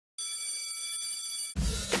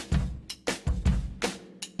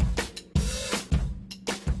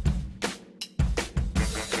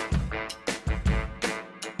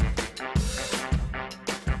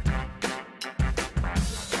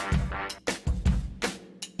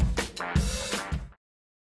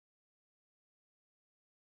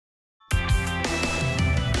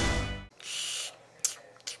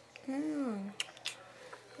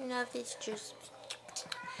love this juice.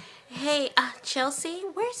 Hey, Chelsea,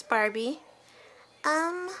 where's Barbie?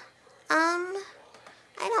 I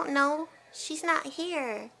don't know. She's not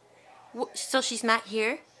here. So she's not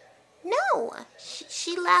here? No,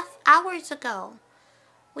 she left hours ago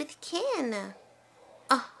with Ken.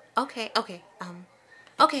 Oh, okay.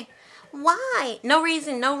 Okay. Why? No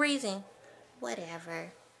reason.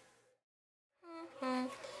 Whatever.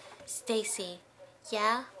 Stacy,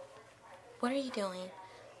 yeah? What are you doing?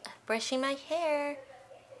 Brushing my hair.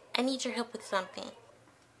 I need your help with something.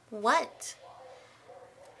 What?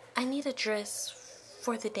 I need a dress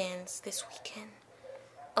for the dance this weekend.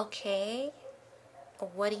 Okay.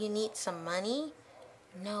 What do you need? Some money?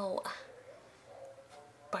 No.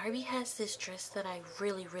 Barbie has this dress that I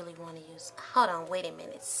really want to use. Hold on, wait a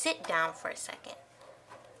minute. Sit down for a second.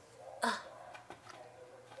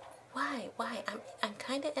 Why? I'm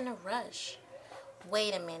kind of in a rush.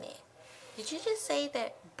 Wait a minute. Did you just say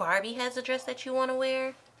that Barbie has a dress that you want to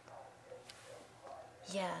wear?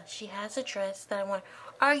 Yeah, she has a dress that I want.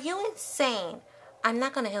 Are you insane? I'm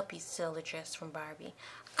not going to help you steal the dress from Barbie.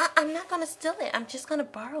 I'm not going to steal it. I'm just going to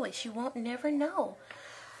borrow it. She won't never know.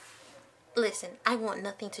 Listen, I want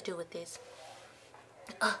nothing to do with this.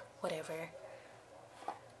 Whatever.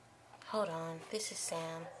 Hold on. This is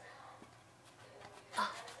Sam.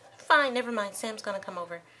 Fine, never mind. Sam's going to come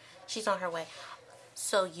over. She's on her way.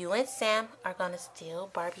 So you and Sam are going to steal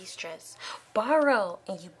Barbie's dress. Borrow.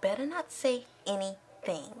 And you better not say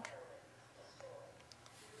anything.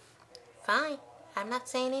 Fine. I'm not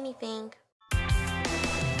saying anything.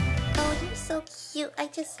 Oh, you're so cute. I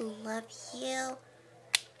just love you.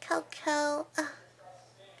 Coco.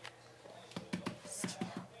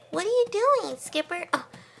 What are you doing, Skipper? Oh,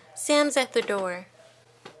 Sam's at the door.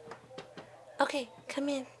 Okay, come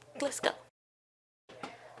in. Let's go.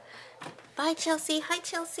 Bye, Chelsea. Hi,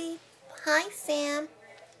 Chelsea. Hi, Sam.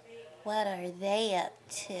 What are they up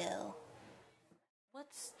to?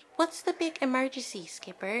 What's the big emergency,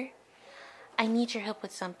 Skipper? I need your help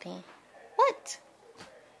with something. What?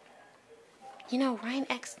 You know, Ryan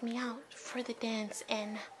asked me out for the dance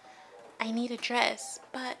and I need a dress,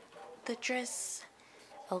 but the dress...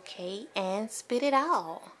 Okay, and spit it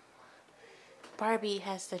out. Barbie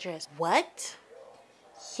has the dress. What?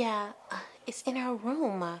 Yeah, it's in her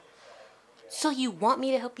room. So you want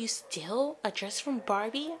me to help you steal a dress from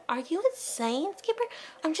Barbie? Are you insane, Skipper?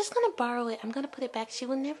 I'm just gonna borrow it. I'm gonna put it back. She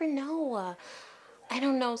will never know. I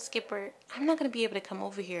don't know, Skipper. I'm not gonna be able to come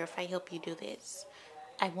over here if I help you do this.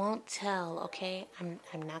 I won't tell, okay? I'm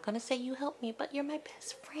not gonna say you helped me, but you're my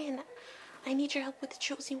best friend. I need your help with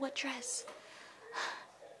choosing what dress.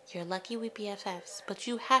 You're lucky we BFFs, but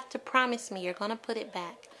you have to promise me you're gonna put it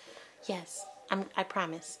back. Yes, I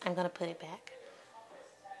promise. I'm gonna put it back.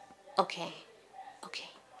 Okay.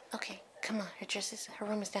 Come on, her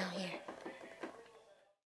room is down here.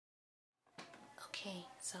 Okay,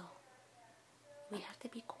 so we have to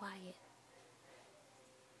be quiet.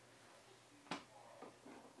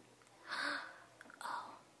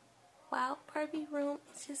 Oh, wow, Barbie room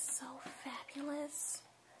is just so fabulous.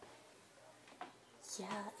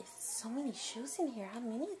 Yeah, it's so many shoes in here. How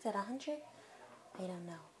many is it? 100? I don't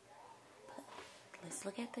know. But let's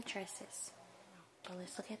look at the dresses.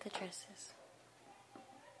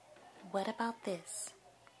 What about this?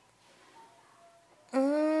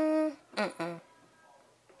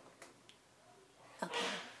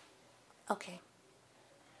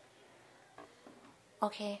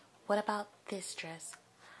 Okay, what about this dress?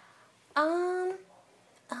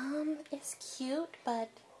 It's cute, but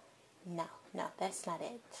no, that's not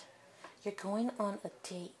it. You're going on a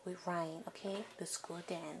date with Ryan, okay? The school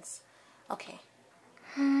dance. Okay.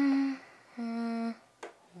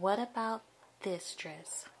 What about this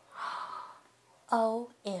dress?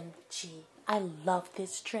 OMG. I love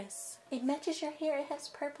this dress. It matches your hair. It has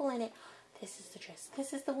purple in it. This is the dress.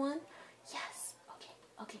 This is the one? Yes.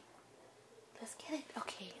 Okay. Let's get it.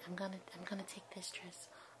 Okay, I'm gonna take this dress.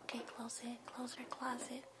 Okay, close her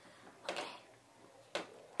closet.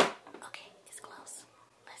 Okay, it's close.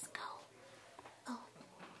 Let's go. Oh,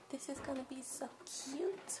 this is gonna be so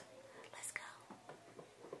cute. Let's go.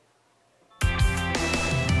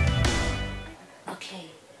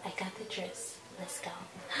 Okay, I got the dress. Let's go.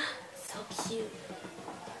 So cute.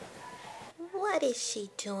 What is she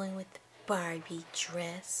doing with the Barbie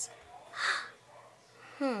dress?